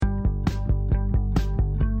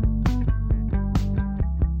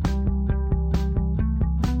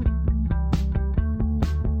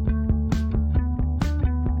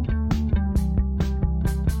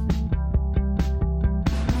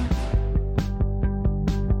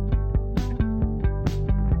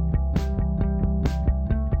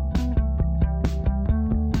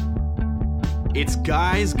It's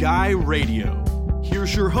Guys Guy Radio.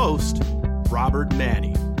 Here's your host, Robert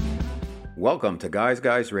Manni. Welcome to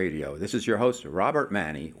Guys Radio. This is your host, Robert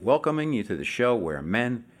Manni, welcoming you to the show where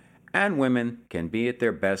men and women can be at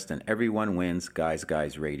their best and everyone wins.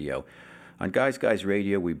 Guys Radio. On Guys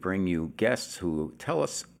Radio, we bring you guests who tell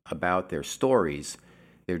us about their stories,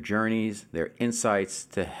 their journeys, their insights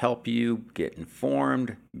to help you get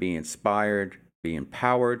informed, be inspired, be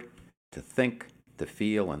empowered to think, to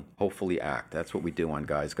feel, and hopefully act. That's what we do on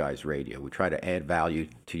Guys Radio. We try to add value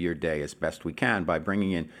to your day as best we can by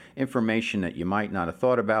bringing in information that you might not have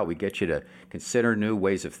thought about. We get you to consider new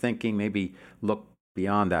ways of thinking, maybe look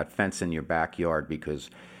beyond that fence in your backyard,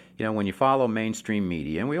 because you know, when you follow mainstream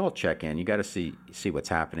media, and we all check in, you got to see what's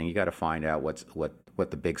happening. You got to find out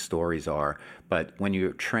what the big stories are. But when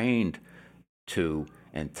you're trained to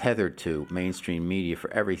and tethered to mainstream media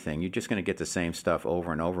for everything, you're just going to get the same stuff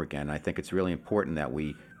over and over again. I think it's really important that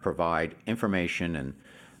we provide information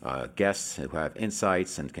and guests who have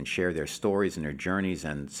insights and can share their stories and their journeys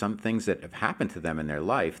and some things that have happened to them in their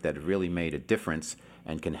life that have really made a difference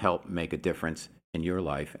and can help make a difference in your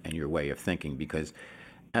life and your way of thinking. Because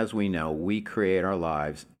as we know, we create our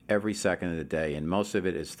lives every second of the day, and most of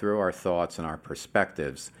it is through our thoughts and our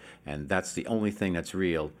perspectives, and that's the only thing that's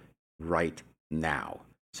real right now.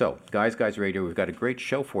 So, Guys Radio, we've got a great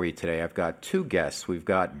show for you today. I've got two guests. We've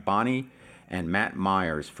got Bonnie and Matt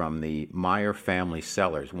Myers from the Meyer Family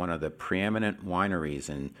Cellars, one of the preeminent wineries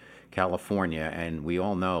in California, and we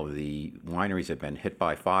all know the wineries have been hit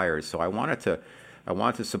by fires. So I wanted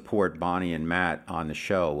to support Bonnie and Matt on the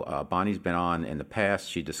show. Bonnie's been on in the past.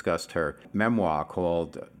 She discussed her memoir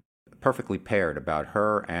called Perfectly Paired, about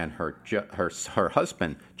her and her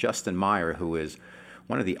husband, Justin Meyer, who is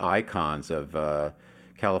one of the icons of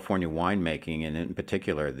California winemaking, and in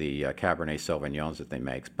particular the Cabernet Sauvignons that they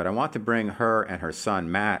make. But I want to bring her and her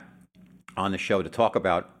son, Matt, on the show to talk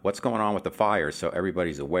about what's going on with the fires so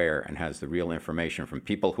everybody's aware and has the real information from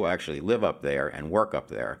people who actually live up there and work up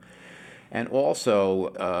there. And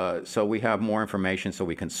also, so we have more information so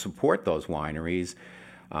we can support those wineries.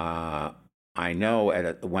 I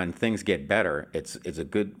know when things get better, it's a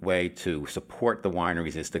good way to support the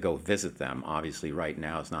wineries is to go visit them. Obviously, right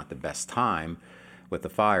now is not the best time with the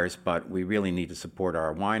fires, but we really need to support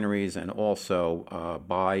our wineries and also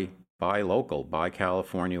buy local, buy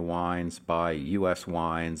California wines, buy U.S.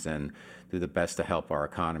 wines, and do the best to help our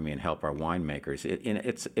economy and help our winemakers.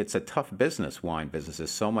 It's a tough business, wine business. There's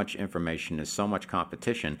so much information, there's so much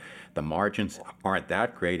competition. The margins aren't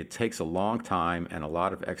that great. It takes a long time and a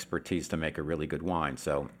lot of expertise to make a really good wine.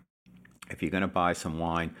 So if you're going to buy some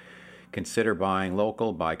wine, consider buying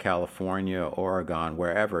local, buy California, Oregon,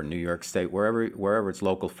 wherever, New York State, wherever it's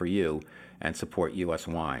local for you, and support U.S.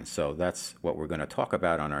 wines. So that's what we're going to talk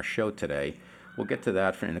about on our show today. We'll get to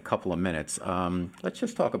that in a couple of minutes. Let's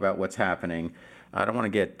just talk about what's happening. I don't want to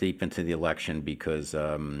get deep into the election because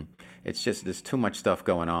it's just there's too much stuff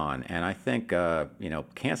going on. And I think,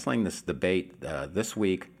 canceling this debate this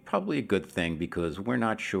week, probably a good thing because we're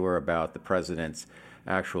not sure about the president's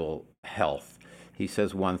actual health. He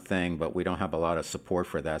says one thing, but we don't have a lot of support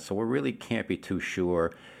for that. So we really can't be too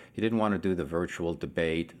sure. He didn't want to do the virtual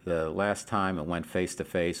debate. The last time it went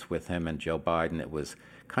face-to-face with him and Joe Biden, it was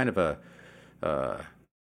kind of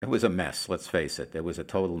it was a mess, let's face it. It was a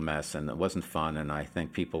total mess, and it wasn't fun, and I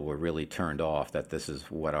think people were really turned off that this is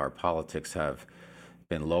what our politics have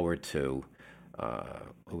been lowered to.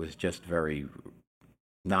 It was just very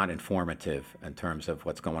not informative in terms of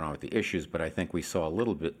what's going on with the issues, but I think we saw a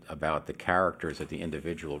little bit about the characters of the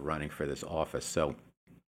individual running for this office. So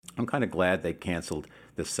I'm kind of glad they canceled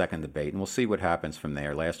the second debate, and we'll see what happens from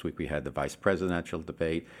there. Last week we had the vice presidential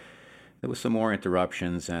debate. There was some more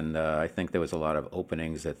interruptions, and I think there was a lot of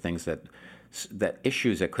openings that things that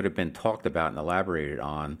issues that could have been talked about and elaborated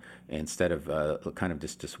on instead of kind of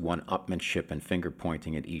just one-upmanship and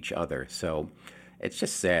finger-pointing at each other. So it's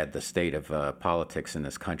just sad, the state of politics in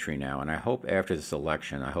this country now, and I hope after this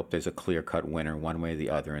election, I hope there's a clear-cut winner one way or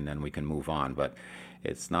the other, and then we can move on. But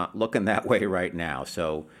it's not looking that way right now.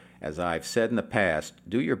 So as I've said in the past,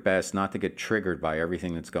 do your best not to get triggered by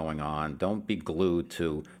everything that's going on. Don't be glued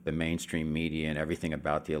to the mainstream media and everything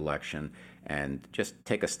about the election, and just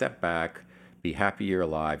take a step back. Be happy you're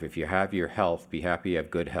alive. If you have your health, be happy you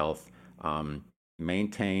have good health.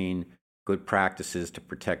 Maintain good practices to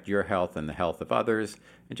protect your health and the health of others,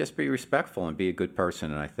 and just be respectful and be a good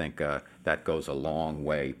person. And I think that goes a long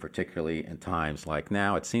way, particularly in times like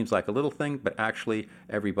now. It seems like a little thing, but actually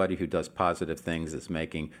everybody who does positive things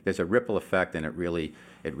there's a ripple effect, and it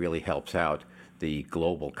really helps out the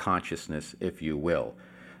global consciousness, if you will.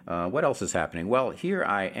 What else is happening? Well, here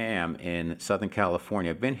I am in Southern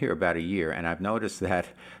California. I've been here about a year, and I've noticed that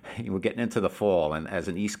we're getting into the fall. And as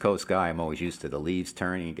an East Coast guy, I'm always used to the leaves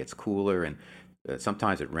turning. It gets cooler, and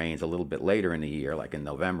sometimes it rains a little bit later in the year, like in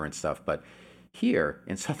November and stuff. But here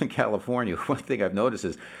in Southern California, one thing I've noticed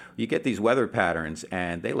is you get these weather patterns,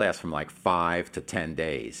 and they last from like 5 to 10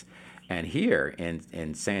 days. And here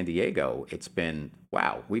in San Diego, it's been,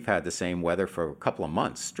 wow, we've had the same weather for a couple of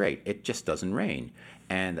months straight. It just doesn't rain.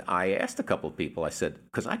 And I asked a couple of people, I said,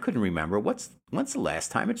 because I couldn't remember, when's the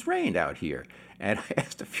last time it's rained out here? And I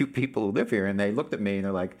asked a few people who live here, and they looked at me and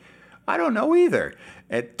they're like, I don't know either.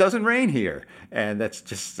 It doesn't rain here. And that's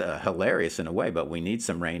just hilarious in a way, but we need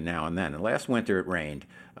some rain now and then. And last winter it rained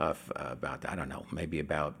about, I don't know, maybe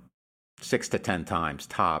about 6 to 10 times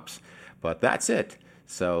tops, but that's it.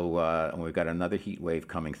 So we've got another heat wave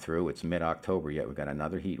coming through. It's mid-October yet. We've got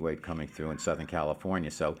another heat wave coming through in Southern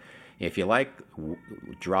California. So if you like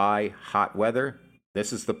dry, hot weather,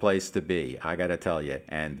 this is the place to be. I got to tell you,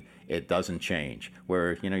 and it doesn't change.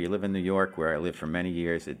 Where you live in New York, where I lived for many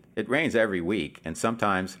years, it rains every week, and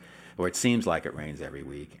sometimes, or it seems like it rains every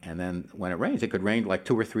week. And then when it rains, it could rain like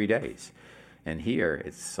 2 or 3 days. And here,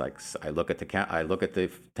 it's like I look at the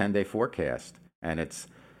 10-day forecast, and it's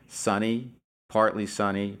sunny, partly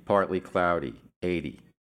cloudy, 80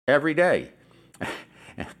 every day.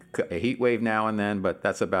 A heat wave now and then, but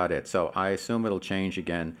that's about it. So I assume it'll change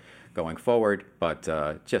again going forward. But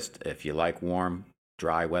just if you like warm,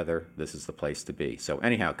 dry weather, this is the place to be. So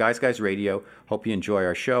anyhow, Guys Radio, hope you enjoy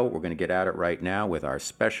our show. We're going to get at it right now with our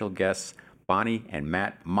special guests, Bonnie and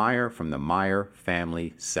Matt Meyer from the Meyer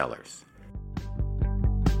Family Cellars.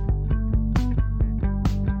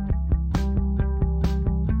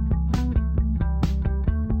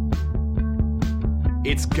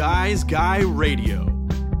 It's Guys Guy Radio.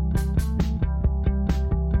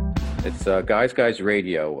 It's Guys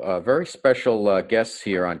Radio. Very special guests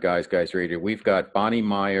here on Guys Radio. We've got Bonnie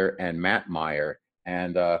Meyer and Matt Meyer.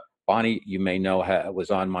 And Bonnie, you may know, was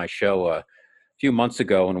on my show a few months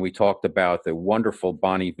ago, and we talked about the wonderful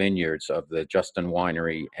Bonnie Vineyards of the Justin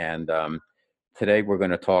Winery. And today we're going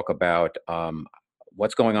to talk about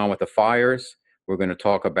what's going on with the fires. We're going to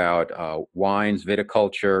talk about wines,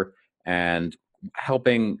 viticulture, and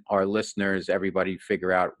helping our listeners, everybody,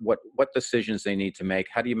 figure out what decisions they need to make.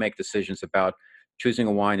 How do you make decisions about choosing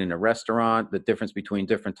a wine in a restaurant, the difference between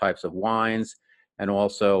different types of wines, and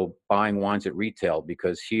also buying wines at retail,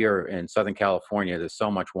 because here in Southern California, there's so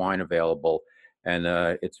much wine available. And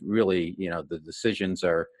it's really, the decisions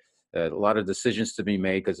are a lot of decisions to be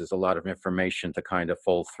made because there's a lot of information to kind of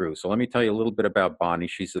fold through. So let me tell you a little bit about Bonnie.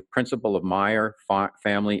 She's the principal of Meyer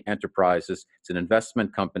Family Enterprises. It's an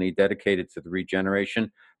investment company dedicated to the regeneration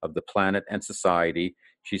of the planet and society.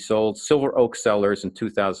 She sold Silver Oak Cellars in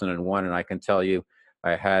 2001, and I can tell you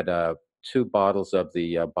I had 2 bottles of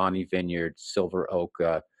the Bonnie Vineyard Silver Oak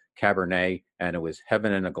Cabernet, and it was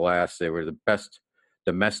heaven in a glass. They were the best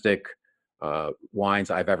domestic wines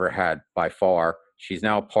I've ever had by far. She's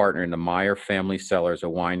now a partner in the Meyer Family Cellars, a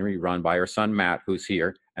winery run by her son, Matt, who's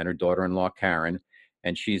here, and her daughter-in-law, Karen.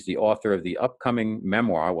 And she's the author of the upcoming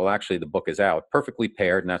memoir. Well, actually, the book is out, Perfectly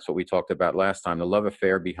Paired, and that's what we talked about last time, the love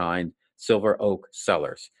affair behind Silver Oak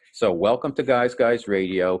Cellars. So welcome to Guys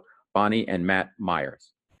Radio, Bonnie and Matt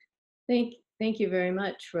Myers. Thank you very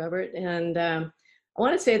much, Robert. And I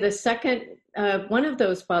want to say the second, one of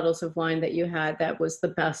those bottles of wine that you had that was the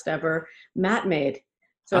best ever, Matt made.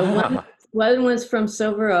 So one was from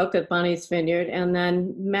Silver Oak at Bonnie's Vineyard, and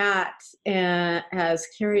then Matt has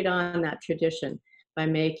carried on that tradition by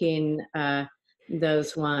making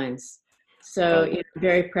those wines. So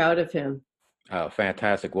very proud of him. Oh,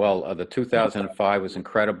 fantastic. Well, the 2005 was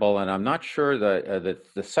incredible, and I'm not sure the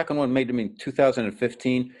second one made to me in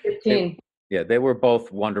 2015. 15. They were both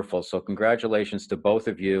wonderful. So congratulations to both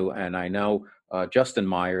of you. And I know Justin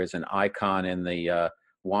Meyer is an icon in the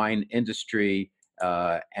wine industry,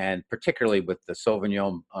 and particularly with the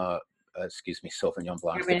Sauvignon Blancs,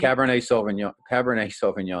 the Cabernet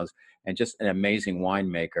Sauvignons, and just an amazing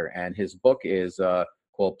winemaker. And his book is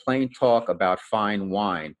called Plain Talk About Fine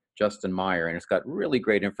Wine, Justin Meyer, and it's got really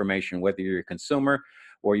great information, whether you're a consumer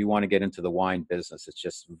or you want to get into the wine business. It's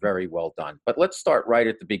just very well done. But let's start right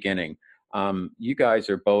at the beginning. You guys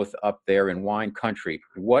are both up there in wine country.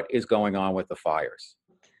 What is going on with the fires?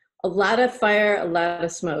 A lot of fire, a lot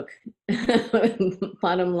of smoke,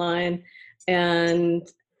 bottom line, and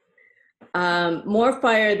more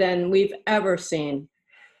fire than we've ever seen.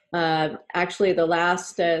 Actually, the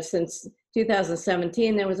last, since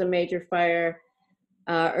 2017, there was a major fire.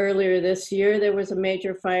 Earlier this year, there was a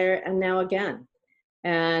major fire, and now again.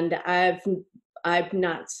 And I've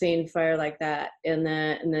not seen fire like that in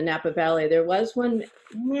the Napa Valley. There was one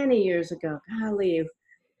many years ago. Golly,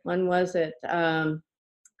 when was it? In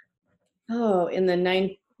the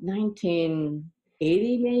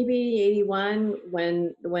 1980, maybe 81,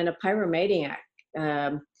 when a pyromaniac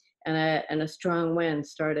and a strong wind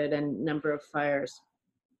started a number of fires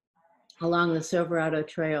along the Silverado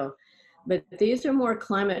Trail. But these are more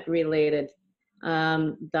climate related.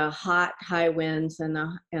 The hot high winds and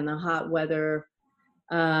the hot weather,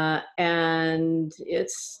 and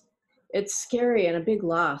it's scary and a big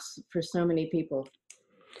loss for so many people.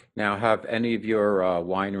 Now, have any of your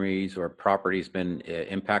wineries or properties been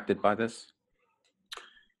impacted by this?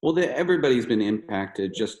 Well, everybody's been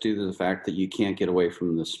impacted just due to the fact that you can't get away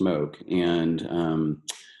from the smoke. And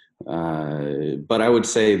but I would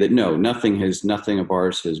say that no, nothing of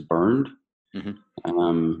ours has burned.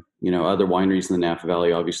 Other wineries in the Napa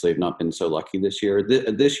Valley obviously have not been so lucky this year.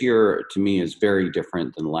 This year, to me, is very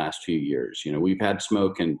different than the last few years. We've had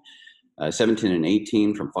smoke in 17 and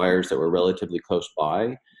 18 from fires that were relatively close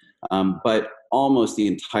by. But almost the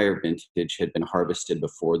entire vintage had been harvested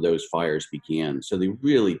before those fires began. So they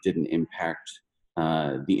really didn't impact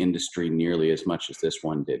the industry nearly as much as this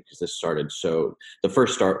one did, because the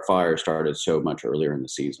first fire started so much earlier in the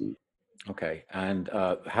season. Okay. And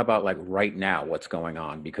how about like right now, what's going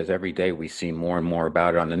on? Because every day we see more and more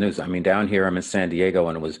about it on the news. I mean, down here, I'm in San Diego,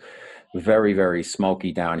 and it was very, very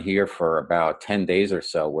smoky down here for about 10 days or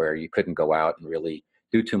so, where you couldn't go out and really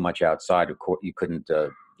do too much outside. Of course, you couldn't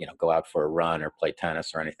go out for a run or play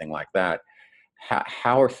tennis or anything like that.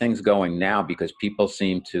 How are things going now? Because people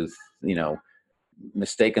seem to,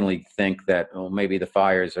 mistakenly think that, maybe the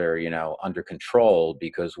fires are, under control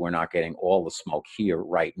because we're not getting all the smoke here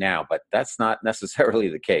right now. But that's not necessarily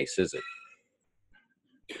the case, is it?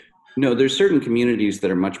 No, there's certain communities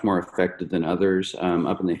that are much more affected than others.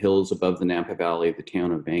 Up in the hills above the Napa Valley, the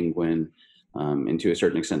town of Angwin, and to a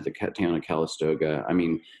certain extent, the town of Calistoga. I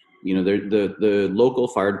mean, the local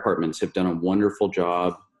fire departments have done a wonderful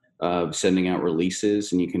job of sending out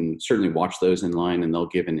releases, and you can certainly watch those in line, and they'll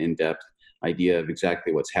give an in-depth idea of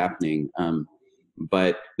exactly what's happening.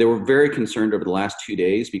 But they were very concerned over the last 2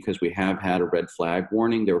 days because we have had a red flag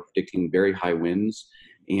warning. They were predicting very high winds,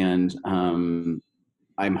 and I'm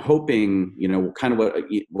hoping, kind of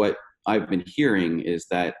what I've been hearing is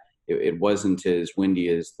that it wasn't as windy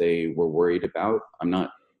as they were worried about.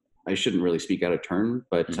 I shouldn't really speak out of turn,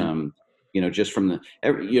 but just from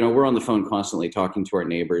we're on the phone constantly talking to our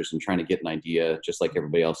neighbors and trying to get an idea, just like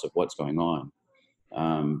everybody else, of what's going on.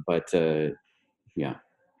 Yeah.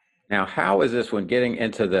 Now, how is this when getting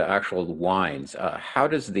into the actual wines? How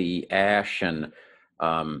does the ash and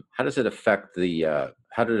how does it affect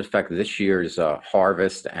this year's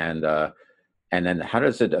harvest, and then how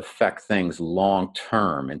does it affect things long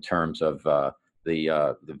term in terms of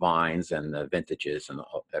the vines and the vintages and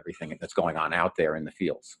everything that's going on out there in the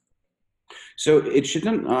fields? So it should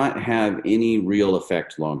not have any real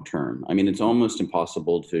effect long term. I mean, it's almost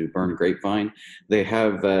impossible to burn grapevine. They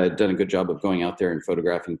have done a good job of going out there and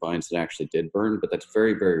photographing vines that actually did burn, but that's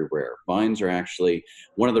very, very rare. Vines are actually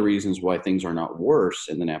one of the reasons why things are not worse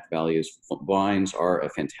in the Napa Valley. Is vines are a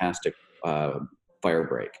fantastic fire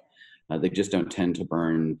break. They just don't tend to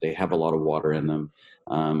burn. They have a lot of water in them.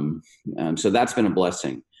 So that's been a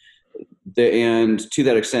blessing. And to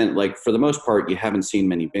that extent, like for the most part, you haven't seen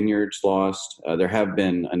many vineyards lost. There have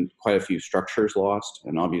been quite a few structures lost,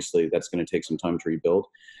 and obviously that's going to take some time to rebuild.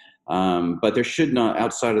 But there should not,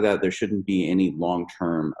 outside of that, there shouldn't be any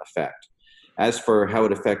long-term effect. As for how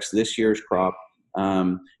it affects this year's crop,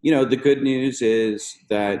 the good news is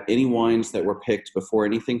that any wines that were picked before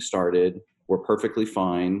anything started were perfectly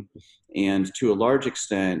fine. And to a large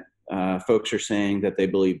extent, folks are saying that they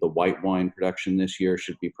believe the white wine production this year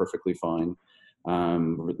should be perfectly fine.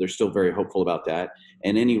 They're still very hopeful about that.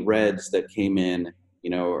 And any reds that came in,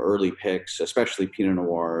 early picks, especially Pinot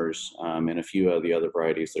Noirs, and a few of the other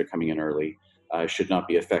varieties that are coming in early, should not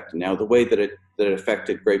be affected. Now, the way that it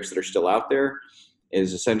affected grapes that are still out there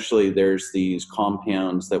is essentially there's these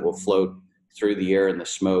compounds that will float through the air and the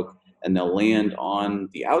smoke, and they'll land on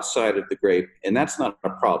the outside of the grape, and that's not a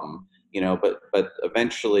problem. But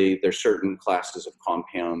eventually there's certain classes of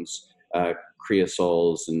compounds,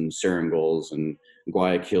 creosols and syringols and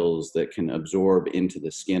guayaquils, that can absorb into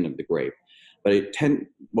the skin of the grape. But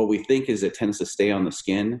what we think is it tends to stay on the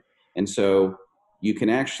skin. And so you can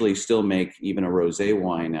actually still make even a rosé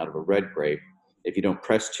wine out of a red grape if you don't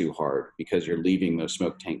press too hard, because you're leaving those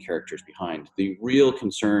smoke tank characters behind. The real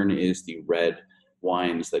concern is the red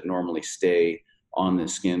wines that normally stay on the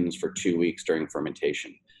skins for 2 weeks during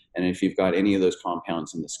fermentation. And if you've got any of those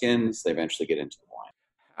compounds in the skins, they eventually get into the wine.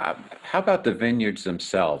 How about the vineyards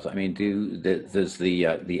themselves? I mean, does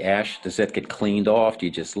the ash, does that get cleaned off? Do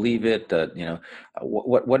you just leave it?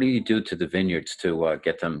 What do you do to the vineyards to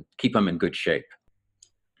keep them in good shape?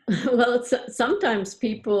 Well, sometimes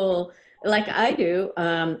people, like I do,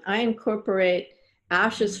 I incorporate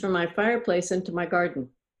ashes from my fireplace into my garden.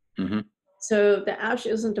 Hmm. So the ash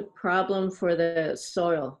isn't a problem for the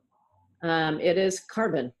soil. It is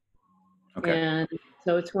carbon. Okay. And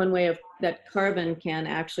so it's one way of that carbon can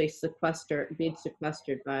actually be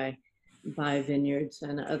sequestered by vineyards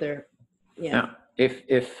and other, yeah. Now,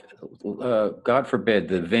 if God forbid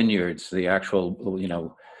the vineyards, the actual,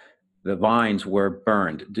 the vines were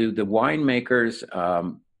burned, do the winemakers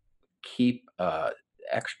keep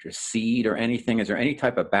extra seed or anything? Is there any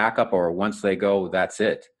type of backup, or once they go, that's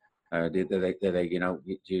it?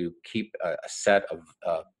 Do you keep a set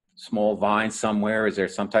of small vines somewhere? Is there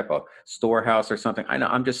some type of storehouse or something? I know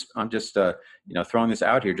I'm just throwing this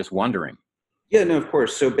out here, just wondering. Yeah, no, of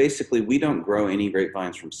course. So basically, we don't grow any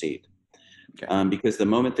grapevines from seed, Okay. because the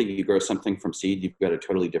moment that you grow something from seed, you've got a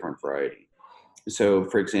totally different variety. So,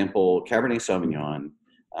 for example, Cabernet Sauvignon,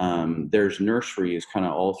 there's nurseries kind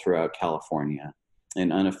of all throughout California in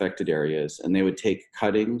unaffected areas, and they would take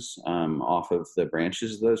cuttings off of the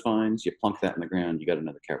branches of those vines. You plunk that in the ground, you got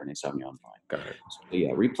another Cabernet Sauvignon vine. Got it. So,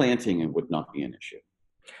 yeah, replanting would not be an issue.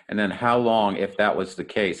 And then how long, if that was the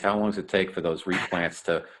case, how long does it take for those replants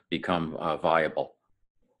to become viable?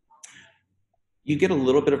 You get a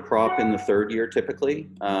little bit of crop in the third year typically,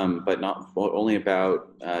 but not only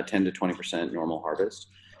about 10 to 20% normal harvest.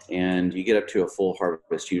 And you get up to a full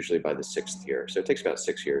harvest usually by the sixth year. So it takes about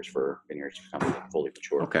 6 years for vineyards to become fully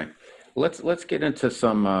mature. Okay. Let's get into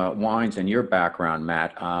some wines and your background,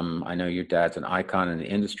 Matt. I know your dad's an icon in the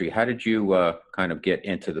industry. How did you kind of get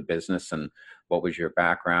into the business, and what was your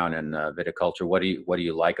background in viticulture? What do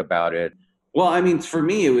you like about it? Well, I mean, for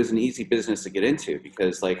me, it was an easy business to get into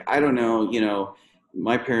because, like, I don't know,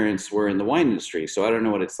 my parents were in the wine industry, so I don't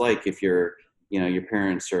know what it's like if your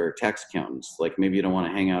parents are tax accountants. Like, maybe you don't want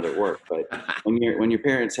to hang out at work, but when your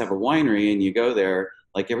parents have a winery and you go there,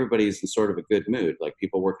 like everybody's in sort of a good mood. Like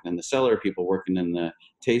people working in the cellar, people working in the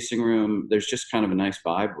tasting room. There's just kind of a nice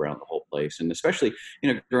vibe around the whole place, and especially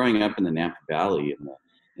growing up in the Napa Valley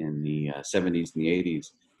in the 70s and the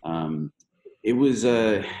 80s. It was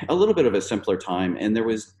a little bit of a simpler time, and there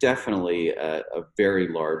was definitely a very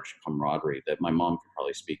large camaraderie that my mom could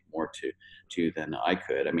probably speak more to than I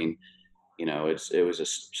could. I mean, it was a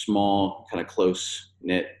small, kind of close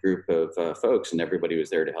knit group of folks, and everybody was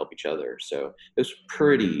there to help each other. So it was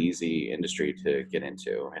pretty easy industry to get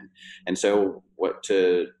into, and so what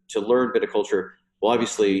to learn viticulture. Well,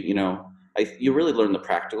 obviously, you really learn the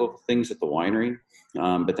practical things at the winery,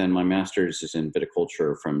 but then my master's is in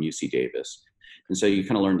viticulture from UC Davis. And so you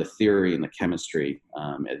kind of learn the theory and the chemistry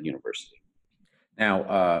at the university.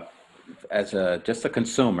 Now, as just a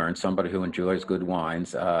consumer and somebody who enjoys good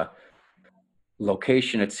wines,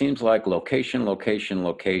 location, it seems like location, location,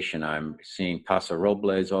 location. I'm seeing Paso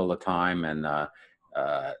Robles all the time, and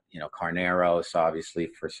Carneros, obviously,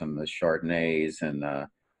 for some of the Chardonnays. And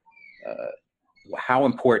how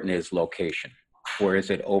important is location, or is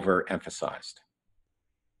it overemphasized?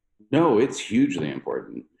 No, it's hugely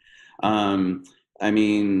important. I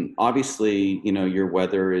mean, obviously, your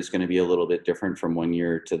weather is going to be a little bit different from one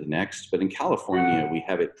year to the next, but in California, we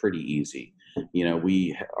have it pretty easy.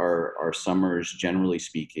 Our summers, generally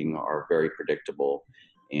speaking, are very predictable,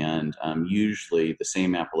 and usually the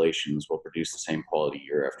same appellations will produce the same quality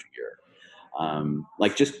year after year.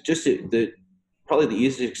 Like probably the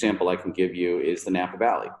easiest example I can give you is the Napa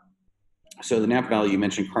Valley. So the Napa Valley, you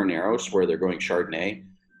mentioned Carneros, where they're growing Chardonnay.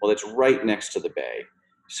 Well, it's right next to the bay.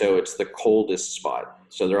 So it's the coldest spot.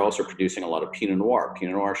 So they're also producing a lot of Pinot Noir.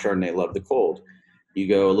 Pinot Noir Chardonnay love the cold. You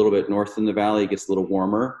go a little bit north in the valley, it gets a little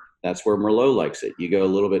warmer. That's where Merlot likes it. You go a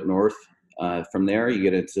little bit north from there, you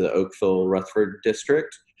get into the Oakville-Rutherford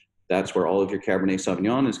district. That's where all of your Cabernet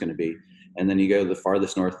Sauvignon is going to be. And then you go the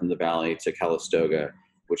farthest north in the valley to Calistoga,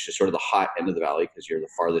 which is sort of the hot end of the valley because you're the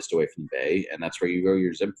farthest away from the bay. And that's where you grow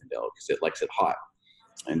your Zinfandel because it likes it hot.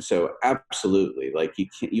 And so absolutely, like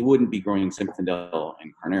you wouldn't be growing Zinfandel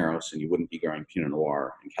in Carneros, and you wouldn't be growing Pinot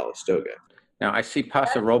Noir in Calistoga. Now, I see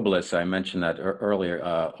Paso Robles, I mentioned that earlier,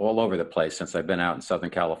 all over the place since I've been out in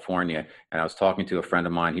Southern California. And I was talking to a friend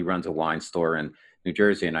of mine. He runs a wine store in New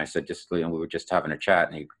Jersey. And I said, we were just having a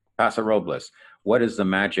chat. And Paso Robles, what is the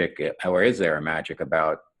magic, or is there a magic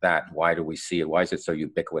about that? Why do we see it? Why is it so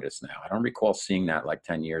ubiquitous now? I don't recall seeing that like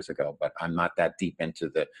 10 years ago, but I'm not that deep into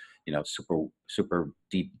the, super, super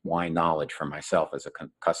deep wine knowledge for myself as a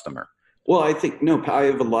customer. Well, I think, no, I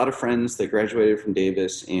have a lot of friends that graduated from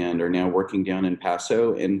Davis and are now working down in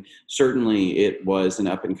Paso. And certainly it was an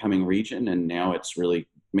up and coming region, and now it's really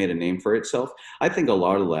made a name for itself. I think a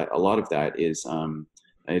lot of that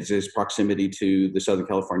is proximity to the Southern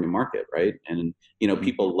California market, right? And,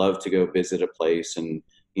 people love to go visit a place and,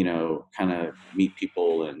 kind of meet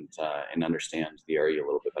people and understand the area a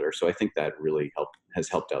little bit better. So I think that really has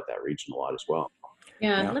helped out that region a lot as well.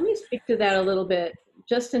 Yeah, Yeah. let me speak to that a little bit.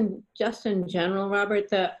 Just in general, Robert,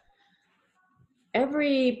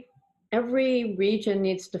 every region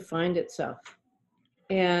needs to find itself.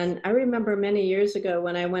 And I remember many years ago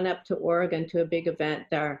when I went up to Oregon to a big event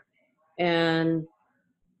there, and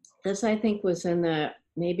this I think was in the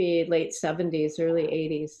maybe late 70s, early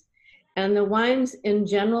 80s, and the wines in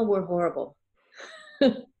general were horrible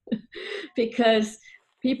because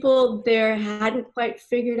people there hadn't quite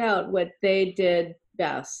figured out what they did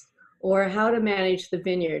best, or how to manage the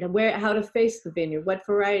vineyard, and how to face the vineyard, what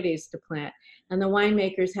varieties to plant. And the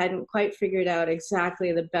winemakers hadn't quite figured out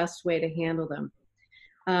exactly the best way to handle them.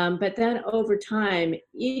 But then over time,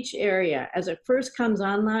 each area, as it first comes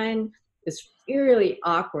online, is really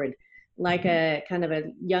awkward, like a kind of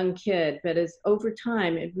a young kid. But as over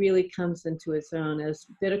time, it really comes into its own as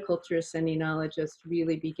viticulturists and enologists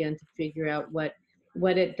really begin to figure out what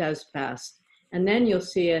it does best. And then you'll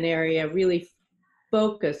see an area really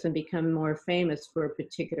focus and become more famous for a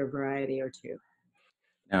particular variety or two.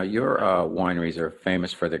 Now, your wineries are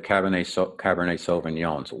famous for their Cabernet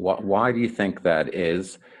Sauvignons. Why do you think that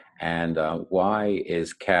is? And why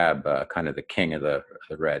is Cab kind of the king of the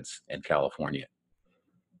reds in California?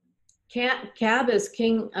 Cab is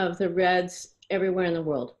king of the reds everywhere in the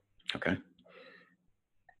world. Okay.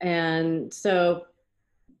 And so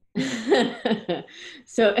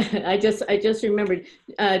so I just remembered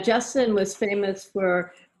Justin was famous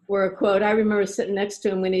for a quote. I remember sitting next to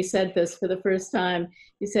him when he said this for the first time.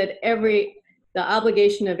 He said, the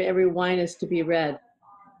obligation of every wine is to be red.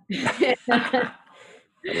 I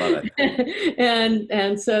love it.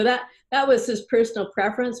 And so that was his personal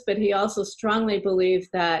preference, but he also strongly believed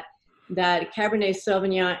that Cabernet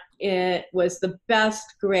Sauvignon was the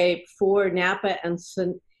best grape for Napa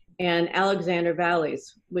and Alexander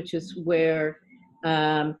Valleys, which is where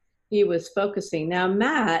he was focusing. Now,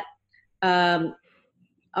 Matt, our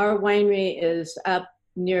winery is up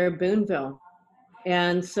near Boonville.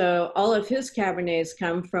 And so all of his Cabernets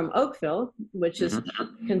come from Oakville, which is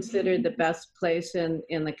considered the best place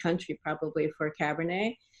in the country probably for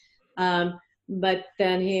Cabernet. But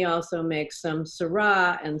then he also makes some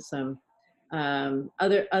Syrah and some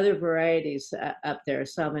other varieties up there,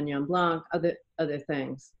 Sauvignon Blanc, other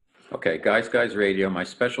things. Okay, Guys Radio, my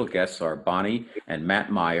special guests are Bonnie and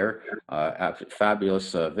Matt Meyer,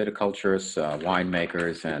 fabulous viticulturists,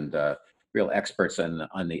 winemakers, and real experts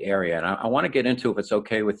on the area. And I want to get into, if it's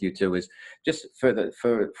okay with you two, is just for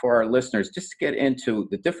our listeners, just to get into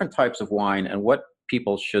the different types of wine and what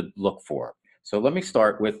people should look for. So let me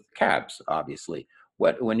start with cabs, obviously.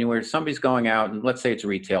 When somebody's going out, and let's say it's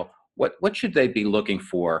retail, what should they be looking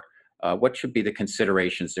for? What should be the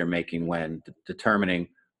considerations they're making when determining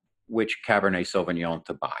which Cabernet Sauvignon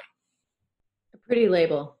to buy? A pretty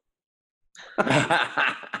label.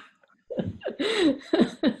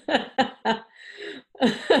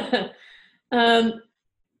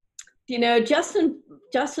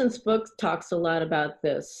 Justin's book talks a lot about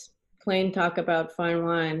this. Plain Talk About Fine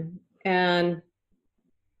Wine. And,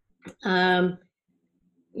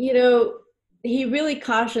 he really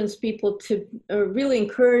cautions people really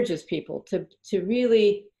encourages people to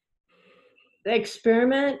really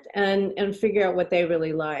experiment and figure out what they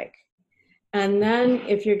really like. And then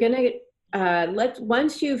if you're going to,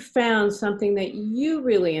 once you've found something that you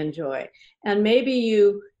really enjoy, and maybe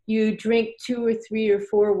you drink 2 or 3 or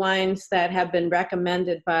 4 wines that have been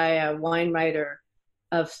recommended by a wine writer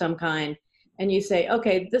of some kind, and you say,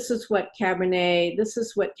 okay, this is what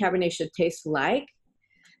Cabernet should taste like,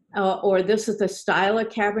 or this is the style of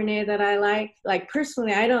Cabernet that I like. Like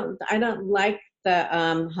personally, I don't like the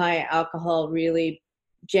high alcohol, really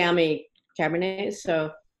jammy Cabernet,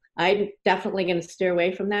 so I'm definitely going to steer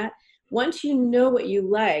away from that. Once you know what you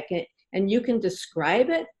like, and you can describe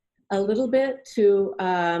it a little bit to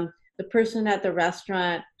the person at the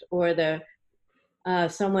restaurant or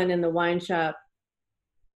someone in the wine shop,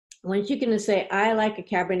 once you can say, I like a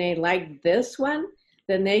Cabernet like this one,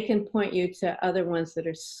 then they can point you to other ones that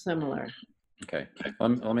are similar. Okay,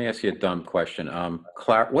 let me ask you a dumb question.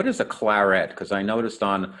 What is a claret? Because I noticed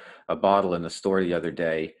on a bottle in the store the other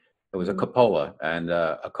day, it was a Coppola and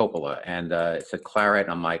it said claret.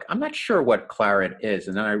 I'm like, I'm not sure what claret is.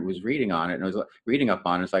 And then I was reading on it, and I was reading up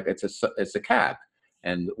on it. It's like it's a cab.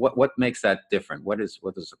 And what makes that different? What is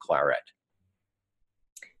a claret?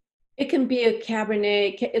 It can be a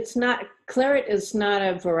Cabernet. It's not, claret is not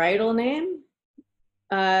a varietal name.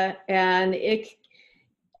 And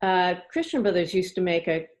Christian Brothers used to make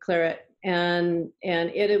a claret, and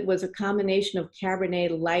it was a combination of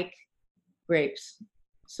Cabernet-like grapes.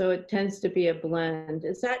 So it tends to be a blend.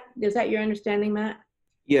 Is that your understanding, Matt?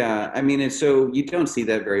 Yeah, I mean, so you don't see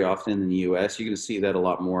that very often in the U.S. You can see that a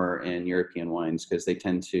lot more in European wines because they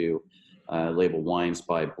tend to label wines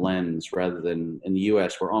by blends rather than in the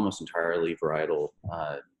U.S. We're almost entirely varietal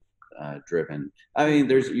driven. I mean,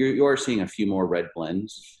 you are seeing a few more red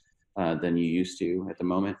blends than you used to at the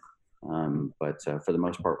moment, but for the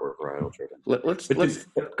most part, we're varietal driven. Let's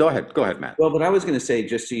go ahead, Matt. Well, but I was going to say,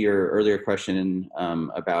 just to your earlier question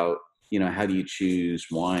about how do you choose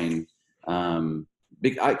wine.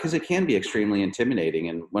 Because it can be extremely intimidating.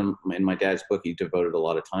 And when in my dad's book, he devoted a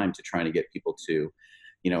lot of time to trying to get people to,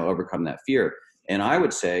 overcome that fear. And I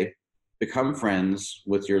would say, become friends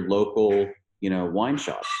with your local, wine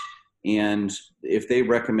shops. And if they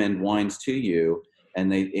recommend wines to you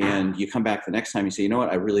and you come back the next time, you say, you know what,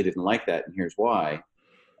 I really didn't like that, and here's why.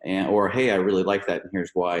 Or, hey, I really like that, and here's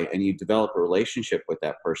why. And you develop a relationship with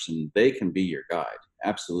that person, they can be your guide.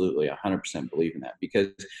 Absolutely, 100% believe in that.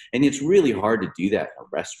 And it's really hard to do that in a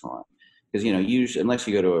restaurant because, usually, unless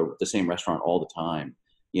you go to the same restaurant all the time,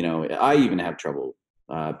 I even have trouble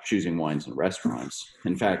choosing wines in restaurants.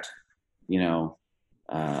 In fact,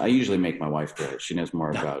 I usually make my wife do it. She knows more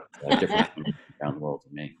about different things around the world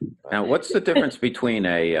than me. Now, what's the difference between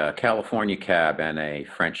a California cab and a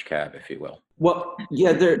French cab, if you will? Well,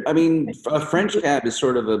 yeah, a French cab is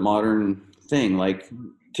sort of a modern thing. Like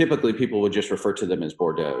typically people would just refer to them as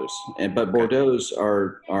Bordeaux, but Bordeaux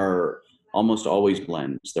are almost always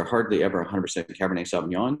blends. They're hardly ever 100% Cabernet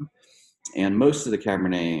Sauvignon. And most of the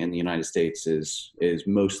Cabernet in the United States is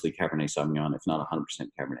mostly Cabernet Sauvignon, if not 100%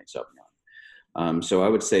 Cabernet Sauvignon. So I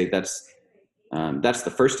would say that's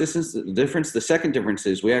the first difference. The second difference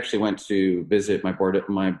is we actually went to visit my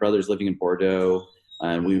brother's living in Bordeaux.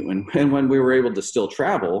 And when we were able to still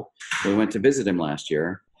travel, we went to visit him last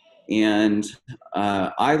year. And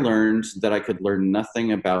I learned that I could learn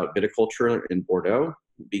nothing about viticulture in Bordeaux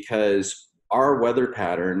because our weather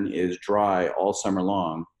pattern is dry all summer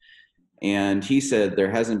long. And he said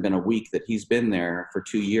there hasn't been a week that he's been there for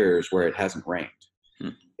 2 years where it hasn't rained.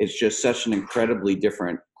 It's just such an incredibly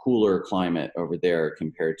different, cooler climate over there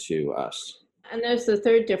compared to us. And there's the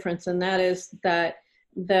third difference, and that is that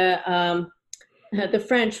the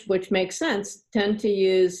French, which makes sense, tend to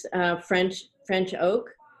use French oak,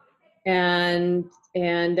 and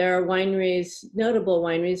there are wineries, notable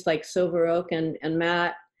wineries like Silver Oak and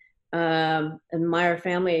Matt and Meyer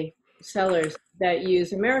family cellars that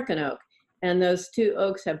use American oak, and those two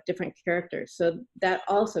oaks have different characters. So that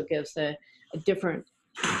also gives a different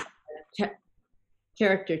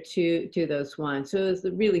character to those wines. So there's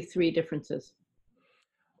really three differences.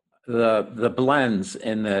 The blends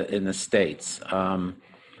in the States,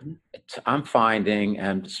 I'm finding,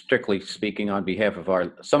 and strictly speaking on behalf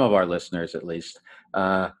of some of our listeners at least,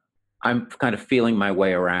 I'm kind of feeling my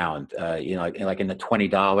way around. Like in the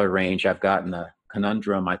 $20 range, I've gotten a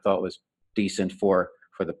Conundrum I thought was decent for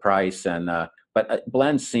the price, but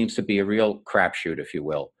blends seems to be a real crapshoot, if you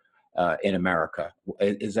will, in America.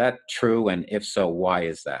 Is that true? And if so, why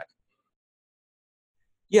is that?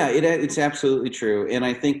 Yeah, it's absolutely true. And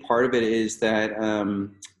I think part of it is that,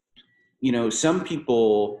 some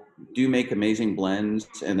people do make amazing blends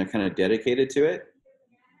and they're kind of dedicated to it.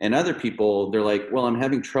 And other people, they're like, well, I'm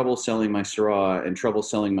having trouble selling my Syrah and trouble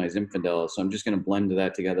selling my Zinfandel, so I'm just going to blend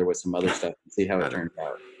that together with some other stuff and see how it turns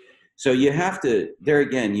out. So you have to, there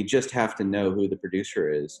again, you just have to know who the producer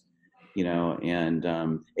is, and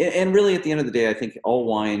really at the end of the day, I think all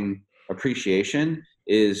wine appreciation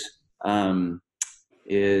is taste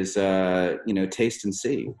and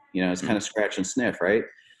see. It's kind of scratch and sniff, right?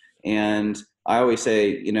 And I always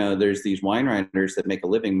say, there's these wine writers that make a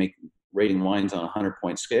living rating wines on a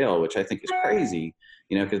 100-point scale, which I think is crazy,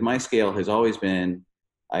 because my scale has always been,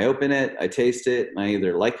 I open it, I taste it, and I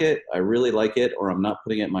either like it, I really like it, or I'm not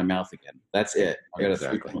putting it in my mouth again. That's it. I got a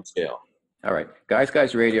 3-point scale. All right.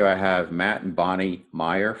 Guys Radio, I have Matt and Bonnie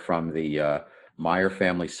Meyer from the Meyer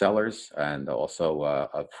Family Cellars, and also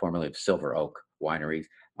formerly of Silver Oak Wineries.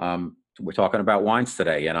 We're talking about wines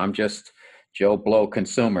today, and I'm just Joe Blow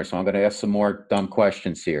consumer, so I'm going to ask some more dumb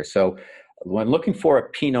questions here. So when looking for a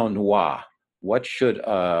Pinot Noir, what should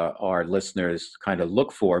our listeners kind of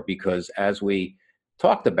look for? Because as we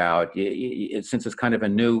talked about, since it's kind of a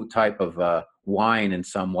new type of wine in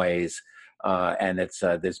some ways, and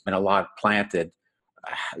there's been a lot planted,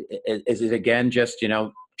 is it again just,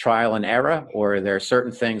 trial and error, or are there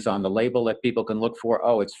certain things on the label that people can look for?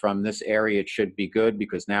 Oh, it's from this area, it should be good,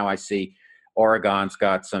 because now I see Oregon's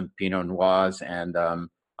got some Pinot Noirs, and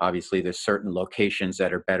obviously there's certain locations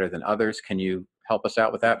that are better than others. Can you help us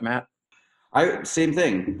out with that, Matt? Same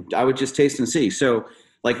thing. I would just taste and see. So,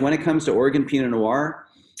 like when it comes to Oregon Pinot Noir,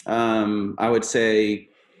 I would say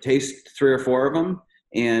taste 3 or 4 of them.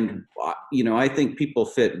 And, I think people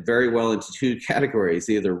fit very well into 2 categories.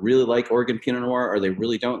 They either really like Oregon Pinot Noir or they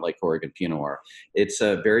really don't like Oregon Pinot Noir. It's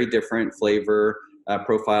a very different flavor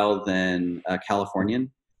profile than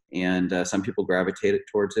Californian. And some people gravitate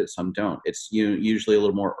towards it, some don't. It's usually a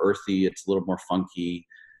little more earthy. It's a little more funky.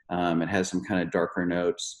 It has some kind of darker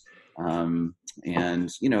notes. And,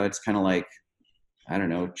 it's kind of like, I don't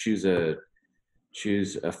know, choose a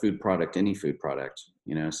food product, any food product.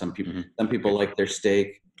 Some people like their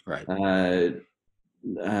steak right,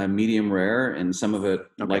 medium rare, and some of it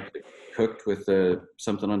like cooked with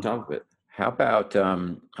something on top of it. How about,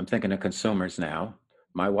 I'm thinking of consumers now.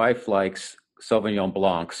 My wife likes Sauvignon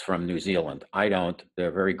Blancs from New Zealand. I don't.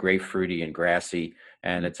 They're very grapefruity and grassy,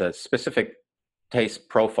 and it's a specific taste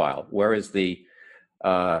profile. Whereas the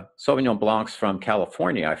Sauvignon Blancs from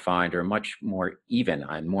California, I find, are much more even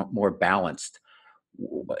and more balanced.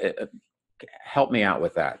 Help me out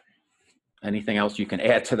with that. Anything else you can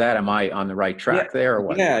add to that? Am I on the right track there, or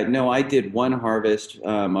what? Yeah, no, I did one harvest.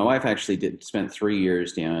 My wife actually spent 3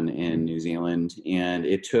 years down in New Zealand, and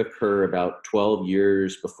it took her about 12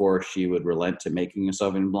 years before she would relent to making a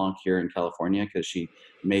Sauvignon Blanc here in California, because she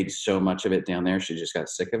made so much of it down there. She just got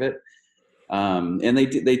sick of it. And they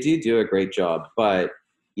do a great job, but what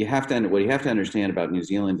you have to understand about New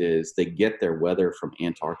Zealand is they get their weather from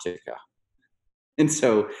Antarctica. And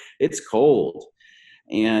so it's cold,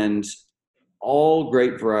 and all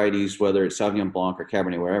grape varieties, whether it's Sauvignon Blanc or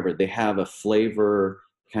Cabernet, wherever, they have a flavor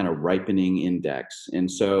kind of ripening index.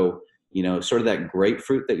 And so, sort of that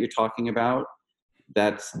grapefruit that you're talking about,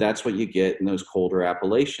 that's what you get in those colder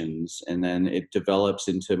appellations. And then it develops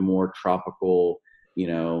into more tropical,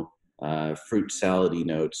 fruit salady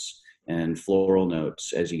notes and floral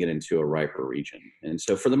notes as you get into a riper region. And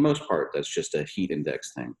so for the most part, that's just a heat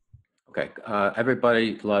index thing. Okay.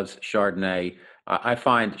 Everybody loves Chardonnay. I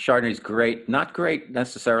find Chardonnay is great, not great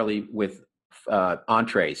necessarily with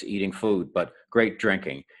entrees, eating food, but great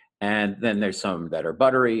drinking. And then there's some that are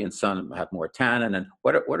buttery and some have more tannin. And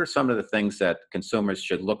what are some of the things that consumers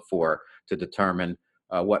should look for to determine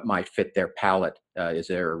what might fit their palate? Is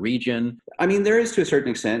there a region? I mean, there is to a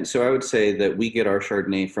certain extent. So I would say that we get our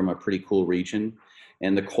Chardonnay from a pretty cool region.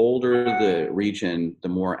 And the colder the region, the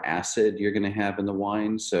more acid you're going to have in the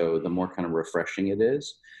wine. So the more kind of refreshing it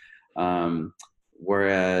is.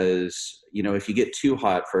 Whereas, if you get too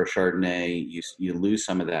hot for a Chardonnay, you lose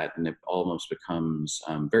some of that, and it almost becomes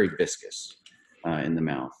very viscous in the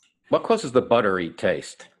mouth. What causes the buttery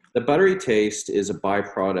taste? The buttery taste is a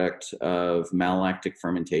byproduct of malolactic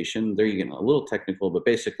fermentation. There you get a little technical, but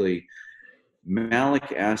basically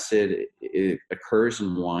malic acid, it occurs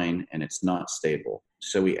in wine and it's not stable.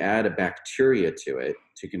 So we add a bacteria to it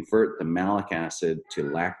to convert the malic acid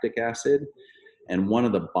to lactic acid. And one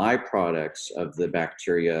of the byproducts of the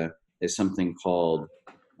bacteria is something called,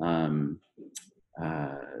 it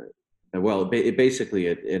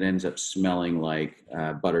ends up smelling like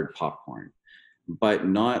buttered popcorn. But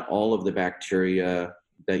not all of the bacteria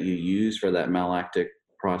that you use for that malolactic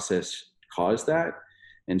process cause that.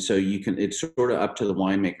 And so it's sort of up to the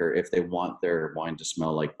winemaker if they want their wine to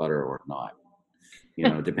smell like butter or not.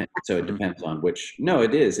 So it depends on which. No,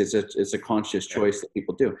 it is. It's a conscious choice that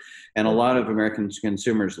people do, and a lot of American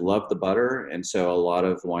consumers love the butter, and so a lot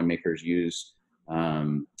of winemakers use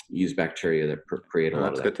bacteria that create a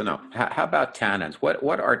lot of that. That's good to know. How about tannins?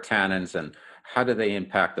 What are tannins, and how do they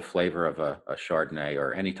impact the flavor of a Chardonnay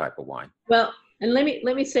or any type of wine? Well, and let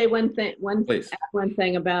me say one thing. Please. One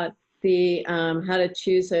thing about the how to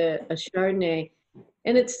choose a Chardonnay,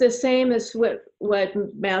 and it's the same as what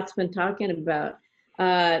Matt's been talking about.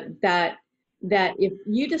 That if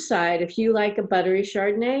you decide if you like a buttery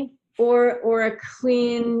Chardonnay or a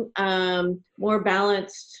clean, more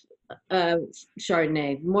balanced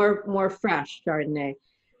Chardonnay, more fresh Chardonnay,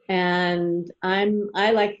 and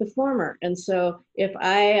I like the former. And so if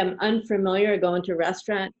I am unfamiliar, go into a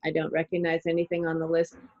restaurant, I don't recognize anything on the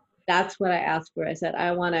list, that's what I asked for. I said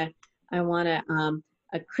I want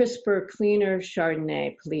a crisper, cleaner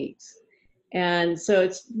Chardonnay, please. And so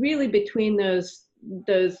it's really between those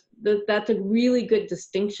that's a really good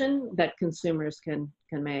distinction that consumers can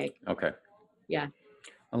make. Okay. Yeah.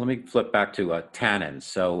 Well, let me flip back to tannins.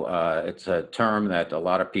 So it's a term that a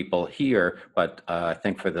lot of people hear, but I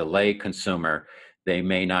think for the lay consumer, they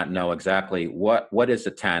may not know exactly what is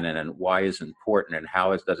a tannin and why is it important and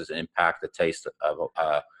does it impact the taste of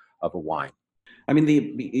a wine. I mean,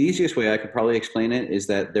 the easiest way I could probably explain it is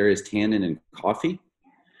that there is tannin in coffee.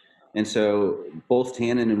 And so both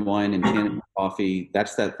tannin in wine and tannin in coffee,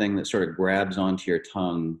 that's that thing that sort of grabs onto your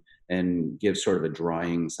tongue and gives sort of a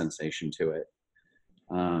drying sensation to it.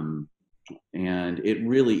 And it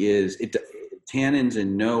really is, tannins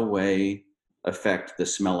in no way affect the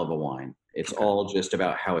smell of a wine. It's all just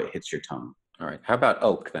about how it hits your tongue. All right. How about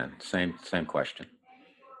oak then? Same question.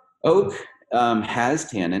 Oak has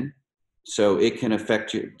tannin, so it can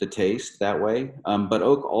affect the taste that way. But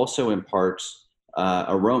oak also imparts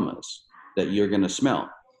aromas that you're going to smell.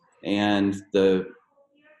 And the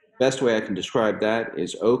best way I can describe that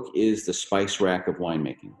is oak is the spice rack of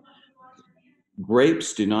winemaking.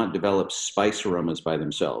 Grapes do not develop spice aromas by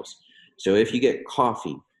themselves. So if you get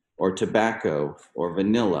coffee or tobacco or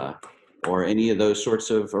vanilla or any of those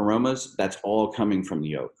sorts of aromas, that's all coming from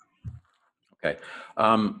the oak. Okay.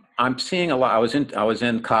 I'm seeing a lot. I was in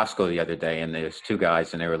Costco the other day, and there's two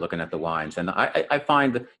guys, and they were looking at the wines. And I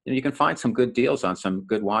find that you can find some good deals on some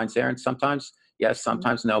good wines there, and sometimes yes,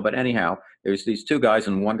 sometimes no. But anyhow, there's these two guys,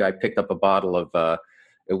 and one guy picked up a bottle of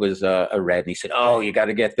it was a red, and he said, "Oh, you got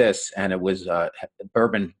to get this," and it was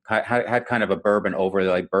bourbon. Had kind of a bourbon over,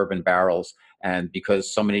 like bourbon barrels, and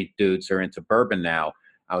because so many dudes are into bourbon now,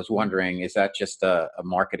 I was wondering, is that just a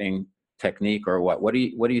marketing technique or what? What do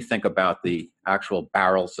you think about the actual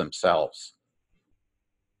barrels themselves?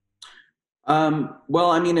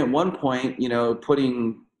 Well, I mean, at one point,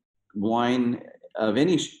 putting wine of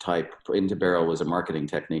any type into barrel was a marketing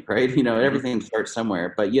technique, right? Everything starts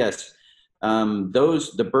somewhere. But yes,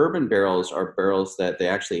 the bourbon barrels are barrels that they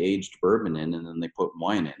actually aged bourbon in, and then they put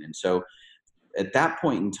wine in. And so at that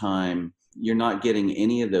point in time, you're not getting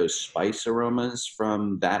any of those spice aromas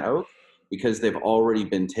from that oak, because they've already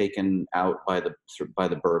been taken out by the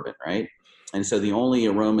bourbon, right? And so the only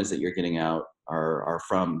aromas that you're getting out are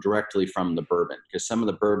directly from the bourbon, because some of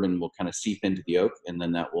the bourbon will kind of seep into the oak, and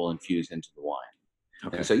then that will infuse into the wine.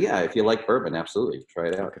 Okay. And so yeah, if you like bourbon, absolutely try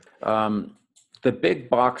it out. Okay. The big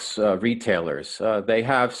box retailers, they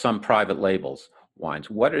have some private labels wines.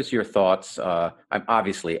 What is your thoughts?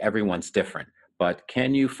 Obviously, everyone's different, but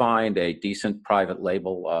can you find a decent private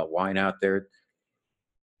label wine out there?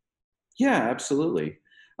 Yeah, absolutely.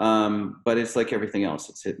 But it's like everything else;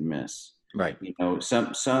 it's hit and miss. Right.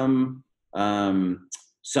 Some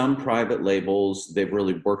private labels, they've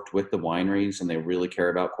really worked with the wineries and they really care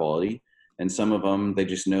about quality. And some of them, they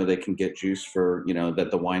just know they can get juice for, that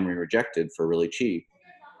the winery rejected for really cheap.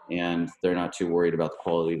 And they're not too worried about the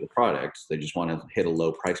quality of the product. They just want to hit a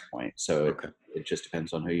low price point. So it just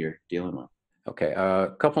depends on who you're dealing with. Okay.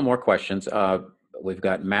 A couple more questions. We've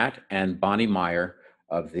got Matt and Bonnie Meyer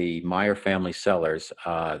of the Meyer Family Cellars,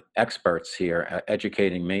 experts here,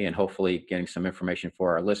 educating me and hopefully getting some information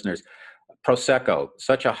for our listeners. Prosecco,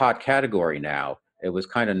 such a hot category now. It was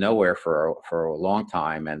kind of nowhere for a long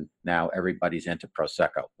time, and now everybody's into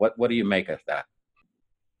Prosecco. What do you make of that?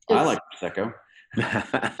 I like Prosecco.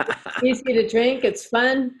 Easy to drink. It's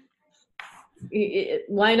fun.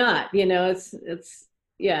 Why not? It's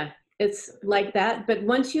like that. But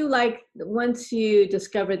once you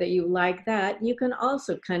discover that you like that, you can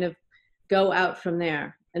also kind of go out from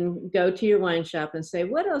there and go to your wine shop and say,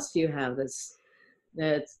 what else do you have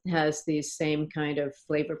that has these same kind of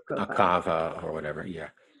flavor profile? A cava or whatever. Yeah.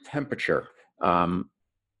 Temperature.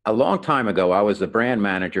 A long time ago, I was the brand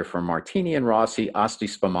manager for Martini and Rossi Asti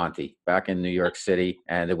Spumante back in New York City.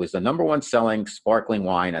 And it was the number one selling sparkling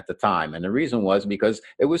wine at the time. And the reason was because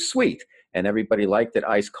it was sweet and everybody liked it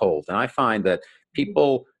ice cold. And I find that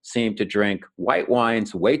people seem to drink white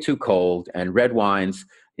wines way too cold, and red wines,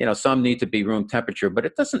 some need to be room temperature, but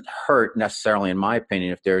it doesn't hurt necessarily, in my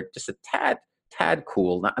opinion, if they're just a tad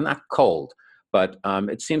cool, not cold. But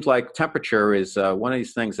it seems like temperature is one of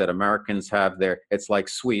these things that Americans have there. It's like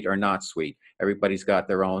sweet or not sweet. Everybody's got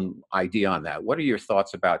their own idea on that. What are your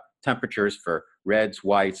thoughts about temperatures for reds,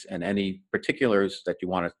 whites, and any particulars that you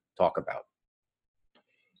want to talk about?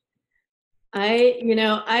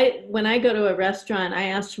 When I go to a restaurant, I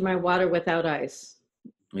ask for my water without ice.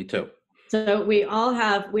 Me too. So we all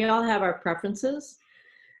have our preferences.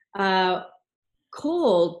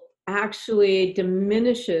 Cold actually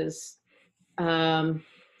diminishes and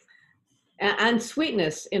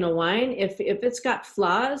sweetness in a wine. If it's got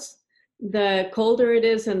flaws, the colder it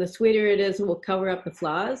is and the sweeter it is, it will cover up the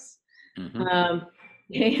flaws.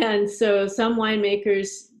 Mm-hmm. And so some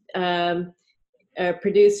winemakers,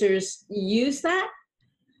 producers use that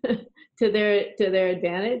to their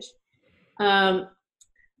advantage.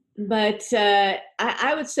 But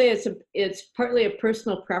I would say it's partly a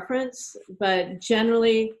personal preference, but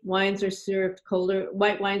generally wines are served colder.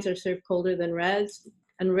 White wines are served colder than reds,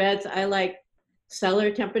 and reds I like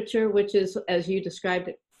cellar temperature, which is, as you described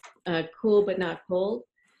it, cool but not cold.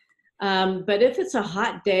 But if it's a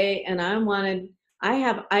hot day and I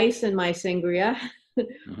have ice in my sangria,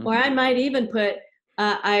 Mm-hmm. or I might even put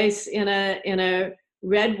ice in a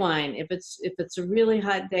red wine if it's a really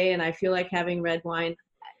hot day and I feel like having red wine.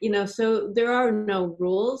 So there are no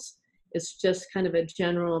rules. It's just kind of a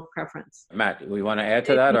general preference. Matt, we want to add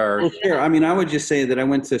to that, or? Well, sure. I mean, I would just say that I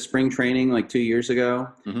went to spring training like 2 years ago,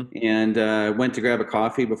 and went to grab a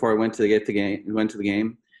coffee before I went to the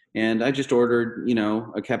game, and I just ordered,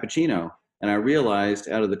 a cappuccino, and I realized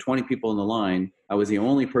out of the 20 people in the line, I was the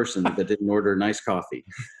only person that didn't order nice coffee.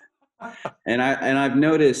 And I've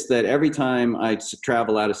noticed that every time I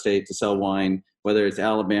travel out of state to sell wine, whether it's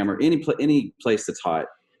Alabama or any place that's hot,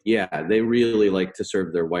 yeah, they really like to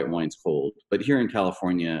serve their white wines cold. But here in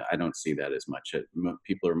California, I don't see that as much.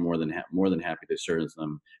 People are more than happy to serve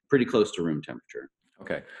them pretty close to room temperature.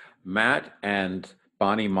 Okay. Matt and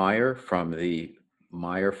Bonnie Meyer from the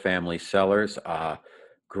Meyer Family Cellars.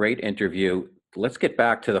 Great interview. Let's get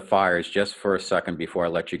back to the fires just for a second before I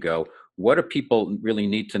let you go. What do people really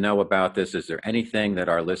need to know about this? Is there anything that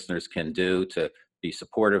our listeners can do to be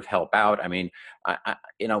supportive, help out? I mean,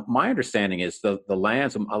 my understanding is the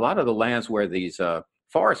lands, a lot of the lands where these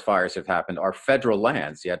forest fires have happened are federal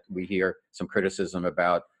lands, yet we hear some criticism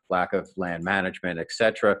about lack of land management, et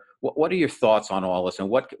cetera. What are your thoughts on all this, and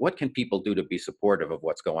what can people do to be supportive of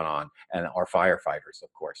what's going on, and our firefighters,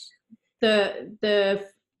 of course? The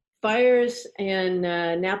fires in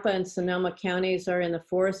Napa and Sonoma counties are in the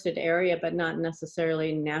forested area, but not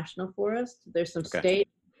necessarily national forest. There's some state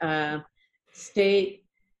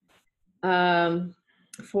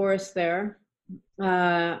forests there.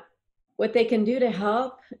 What they can do to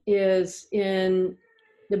help is if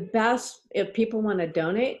people want to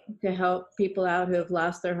donate to help people out who have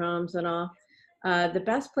lost their homes and all, the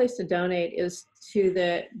best place to donate is to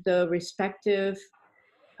the respective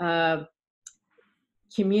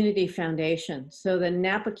community foundation. So the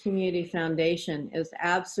Napa Community Foundation is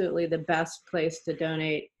absolutely the best place to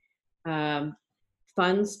donate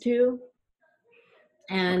funds to.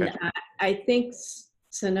 And I think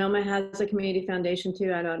Sonoma has a community foundation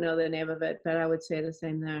too. I don't know the name of it, but I would say the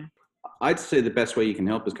same there. I'd say the best way you can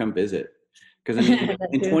help is come visit. Because in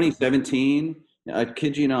 2017, I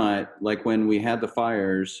kid you not, like when we had the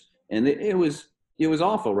fires, and it was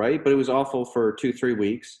awful, right? But it was awful for 2-3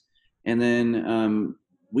 weeks. And then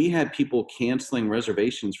we had people canceling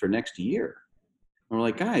reservations for next year. And we're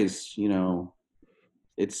like, guys, don't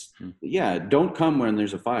come when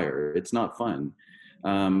there's a fire. It's not fun.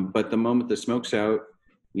 But the moment the smoke's out,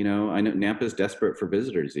 I know Napa's desperate for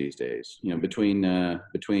visitors these days. Between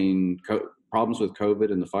problems with COVID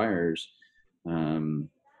and the fires,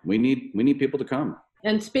 we need people to come.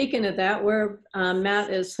 And speaking of that,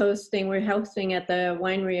 Matt is hosting. We're hosting at the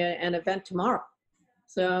winery an event tomorrow.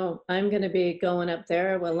 So I'm going to be going up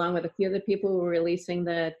there along with a few other people who are releasing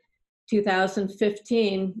the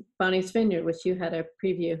 2015 Bonnie's Vineyard, which you had a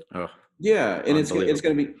preview. Oh. Yeah, and it's going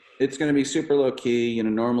to be super low key.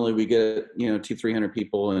 Normally we get 200-300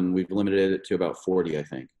 people, and we've limited it to about 40, I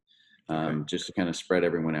think, just to kind of spread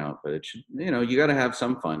everyone out. But it should, you got to have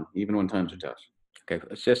some fun, even when times are tough. Okay,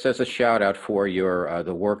 just as a shout out for your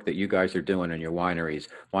the work that you guys are doing in your wineries,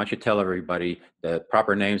 why don't you tell everybody the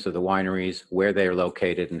proper names of the wineries, where they're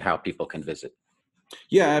located, and how people can visit?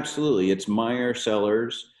 Yeah, absolutely. It's Meyer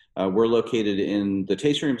Cellars. We're located the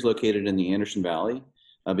tasting room's located in the Anderson Valley.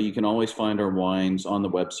 But you can always find our wines on the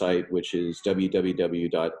website, which is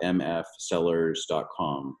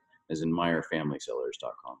www.mfcellars.com, as in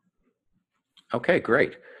MeyerFamilyCellars.com. Okay,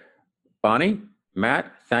 great. Bonnie,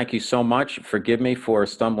 Matt, thank you so much. Forgive me for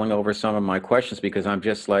stumbling over some of my questions, because I'm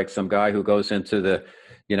just like some guy who goes into the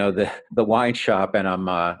wine shop, and I'm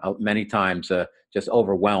many times just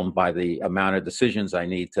overwhelmed by the amount of decisions I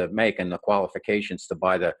need to make and the qualifications to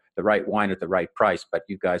buy the right wine at the right price. But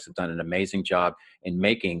you guys have done an amazing job in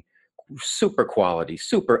making super quality,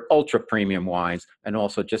 super ultra premium wines, and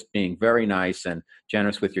also just being very nice and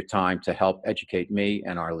generous with your time to help educate me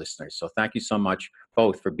and our listeners. So thank you so much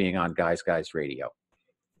both for being on Guys Guys Radio.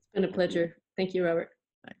 It's been a pleasure. Thank you, Robert.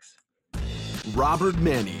 Thanks. Robert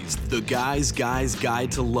Manny's The Guy's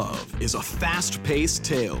Guide to Love is a fast-paced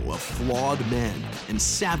tale of flawed men and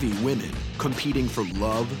savvy women competing for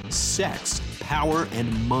love, sex, power,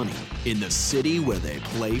 and money in the city where they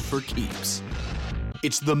play for keeps.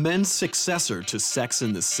 It's the men's successor to Sex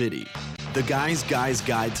and the City. The Guy's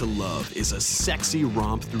Guide to Love is a sexy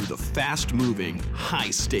romp through the fast-moving,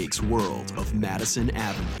 high-stakes world of Madison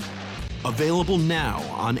Avenue. Available now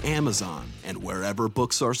on Amazon and wherever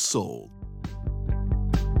books are sold.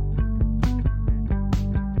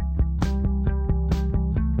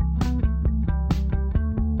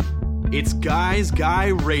 It's Guy's Guy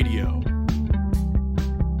Radio.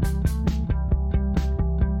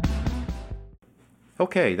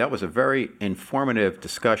 Okay, that was a very informative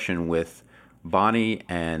discussion with Bonnie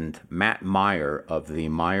and Matt Meyer of the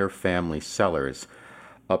Meyer Family Cellars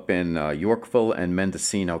up in Yorkville and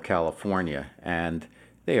Mendocino, California. And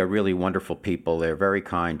they are really wonderful people. They're very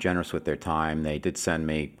kind, generous with their time. They did send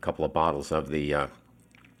me a couple of bottles of the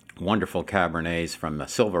wonderful Cabernets from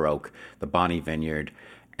Silver Oak, the Bonnie Vineyard.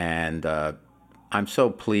 And I'm so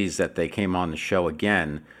pleased that they came on the show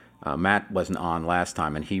again. Matt wasn't on last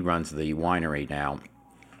time, and he runs the winery now,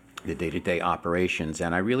 the day-to-day operations.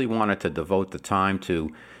 And I really wanted to devote the time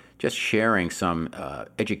to just sharing some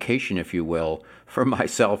education, if you will, for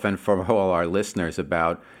myself and for all our listeners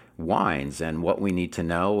about wines and what we need to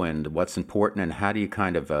know and what's important and how do you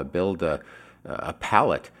kind of build a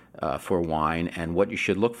palate for wine and what you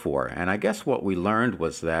should look for. And I guess what we learned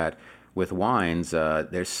was that with wines,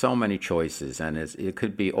 there's so many choices, and it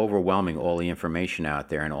could be overwhelming, all the information out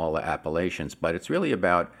there and all the appellations, but it's really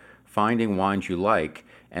about finding wines you like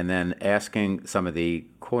and then asking some of the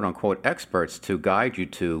quote-unquote experts to guide you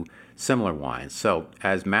to similar wines. So,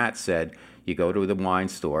 as Matt said, you go to the wine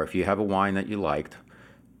store. If you have a wine that you liked,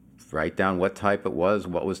 write down what type it was,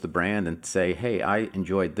 what was the brand, and say, hey, I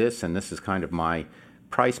enjoyed this, and this is kind of my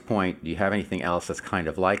price point. Do you have anything else that's kind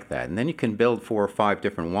of like that? And then you can build 4 or 5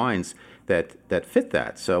 different wines that fit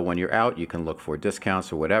that. So when you're out, you can look for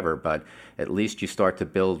discounts or whatever, but at least you start to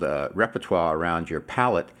build a repertoire around your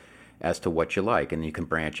palate as to what you like, and you can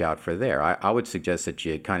branch out for there. I would suggest that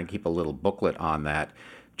you kind of keep a little booklet on that,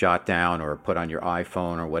 jot down or put on your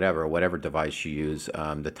iPhone or whatever device you use,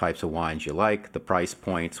 the types of wines you like, the price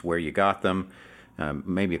points, where you got them,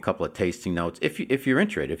 maybe a couple of tasting notes if you're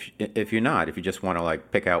interested. If you're not, if you just want to like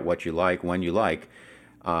pick out what you like when you like,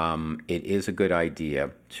 it is a good idea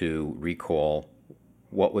to recall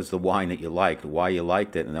what was the wine that you liked, why you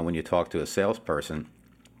liked it, and then when you talk to a salesperson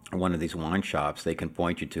at one of these wine shops, they can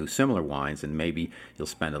point you to similar wines, and maybe you'll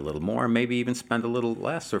spend a little more, maybe even spend a little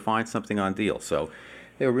less, or find something on deal. So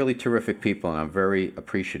they were really terrific people, and I'm very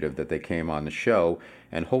appreciative that they came on the show,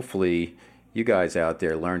 and hopefully you guys out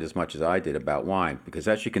there learned as much as I did about wine, because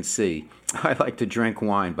as you can see, I like to drink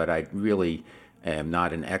wine, but I really am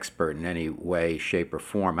not an expert in any way, shape, or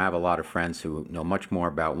form. I have a lot of friends who know much more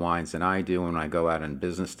about wines than I do. When I go out on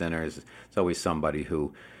business dinners, it's always somebody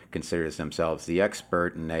who considers themselves the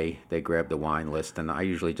expert, and they grab the wine list, and I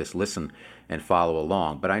usually just listen and follow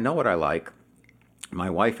along. But I know what I like. My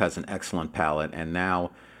wife has an excellent palate, and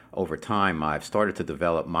now over time, I've started to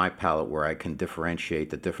develop my palate where I can differentiate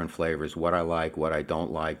the different flavors, what I like, what I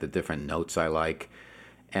don't like, the different notes I like.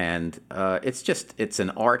 And it's an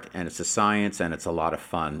art, and it's a science, and it's a lot of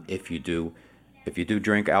fun if you do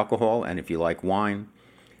drink alcohol, and if you like wine.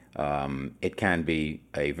 It can be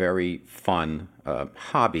a very fun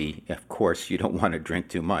hobby. Of course, you don't want to drink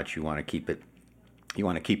too much. You want to keep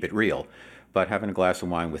it real. But having a glass of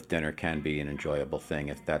wine with dinner can be an enjoyable thing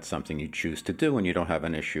if that's something you choose to do and you don't have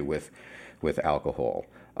an issue with alcohol.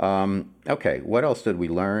 Okay, what else did we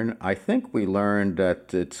learn? I think we learned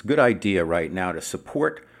that it's a good idea right now to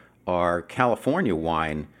support our California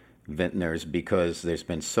wine vintners, because there's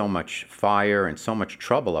been so much fire and so much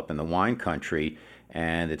trouble up in the wine country,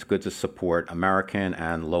 and it's good to support American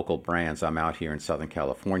and local brands. I'm out here in Southern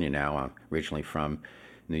California now. I'm originally from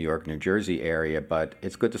New York, New Jersey area, but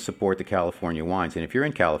it's good to support the California wines. And if you're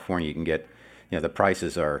in California, you can get, the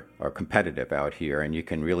prices are competitive out here, and you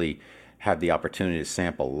can really have the opportunity to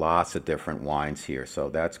sample lots of different wines here. So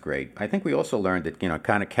that's great. I think we also learned that,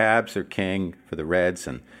 kind of Cabs are king for the reds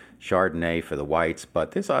and Chardonnay for the whites,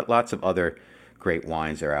 but there's lots of other great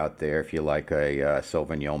wines that are out there. If you like a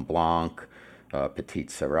Sauvignon Blanc, Petit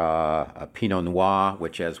Syrah, Pinot Noir,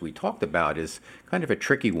 which, as we talked about, is kind of a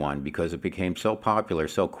tricky one because it became so popular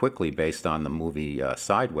so quickly based on the movie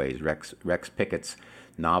Sideways, Rex Pickett's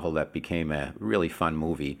novel that became a really fun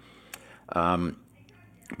movie.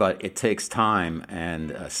 But it takes time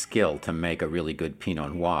and skill to make a really good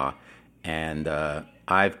Pinot Noir. And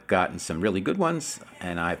I've gotten some really good ones,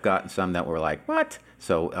 and I've gotten some that were like, what?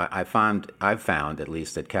 So I've found at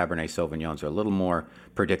least that Cabernet Sauvignons are a little more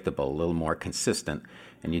predictable, a little more consistent,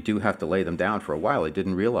 and you do have to lay them down for a while. I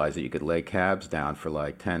didn't realize that you could lay cabs down for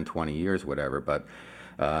like 10, 20 years, whatever, but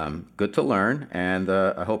good to learn, and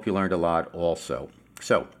I hope you learned a lot also.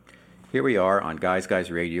 So, here we are on Guys Guys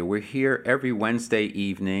Radio. We're here every Wednesday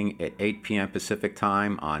evening at 8 p.m. Pacific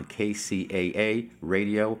Time on KCAA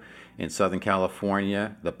Radio in Southern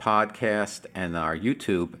California. The podcast and our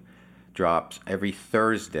YouTube drops every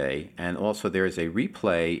Thursday. And also there's a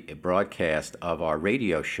replay broadcast of our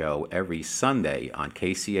radio show every Sunday on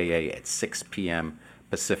KCAA at 6 p.m.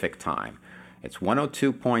 Pacific Time. It's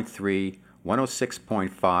 102.3,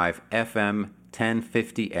 106.5 FM,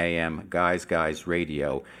 1050 AM, Guys Guys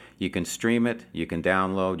Radio. You can stream it, you can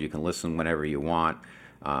download, you can listen whenever you want.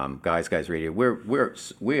 Guys Guys Radio.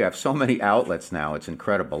 We have so many outlets now. It's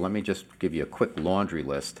incredible. Let me just give you a quick laundry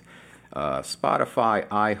list. Spotify,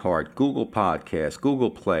 iHeart, Google Podcasts,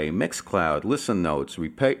 Google Play, Mixcloud, Listen Notes,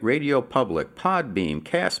 Radio Public, Podbeam,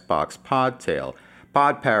 Castbox, Podtail,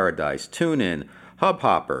 Pod Paradise, TuneIn,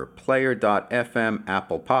 Hubhopper, Player.fm,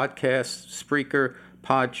 Apple Podcasts, Spreaker,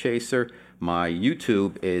 Podchaser. My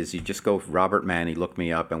YouTube is, you just go Robert Manny, look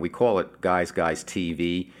me up, and we call it Guys Guys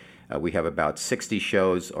TV. We have about 60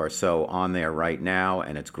 shows or so on there right now,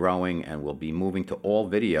 and it's growing, and we'll be moving to all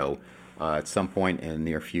video at some point in the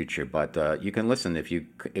near future. But you can listen if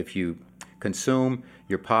you consume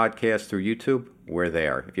your podcast through YouTube. We're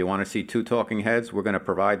there. If you want to see two talking heads, we're going to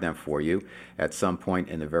provide them for you at some point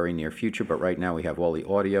in the very near future. But right now we have all the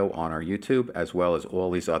audio on our YouTube as well as all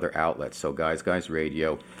these other outlets. So Guys Guys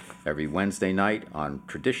Radio every Wednesday night on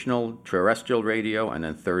traditional terrestrial radio, and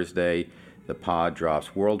then Thursday the pod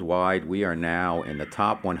drops worldwide. We are now in the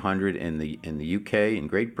top 100 in the UK, in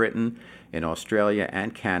Great Britain, in Australia,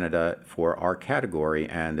 and Canada for our category,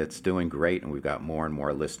 and it's doing great, and we've got more and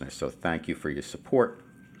more listeners. So thank you for your support.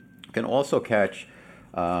 You can also catch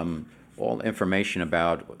all information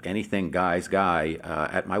about anything Guys Guy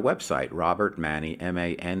at my website, robertmanny,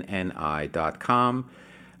 MANNI.com.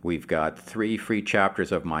 We've got 3 free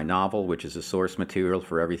chapters of my novel, which is a source material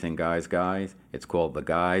for everything Guys Guys. It's called The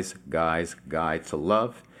Guys Guys Guide to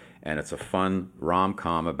Love, and it's a fun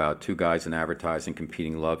rom-com about 2 guys in advertising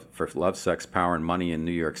competing for love, sex, power, and money in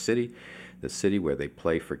New York City, the city where they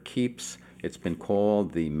play for keeps. It's been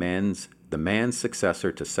called the man's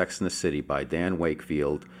successor to Sex and the City by Dan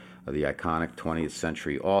Wakefield, the iconic 20th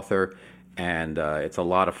century author. And it's a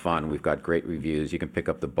lot of fun. We've got great reviews. You can pick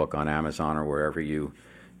up the book on Amazon or wherever you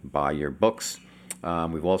buy your books.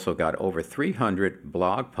 We've also got over 300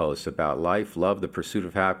 blog posts about life, love, the pursuit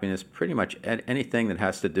of happiness, pretty much anything that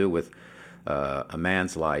has to do with a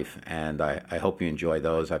man's life. And I hope you enjoy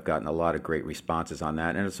those. I've gotten a lot of great responses on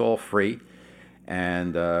that, and it's all free.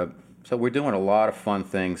 And so we're doing a lot of fun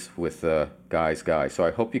things with Guys Guys. So I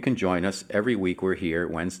hope you can join us. Every week we're here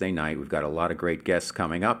Wednesday night. We've got a lot of great guests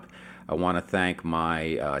coming up. I want to thank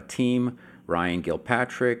my team, Ryan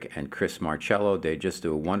Gilpatrick and Chris Marcello. They just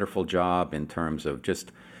do a wonderful job in terms of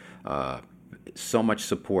just so much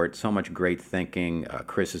support, so much great thinking.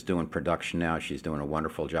 Chris is doing production now. She's doing a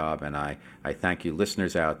wonderful job, and I thank you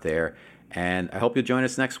listeners out there, and I hope you'll join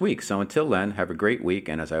us next week. So until then, have a great week,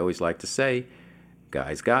 and as I always like to say,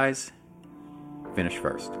 guys, finish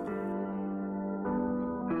first.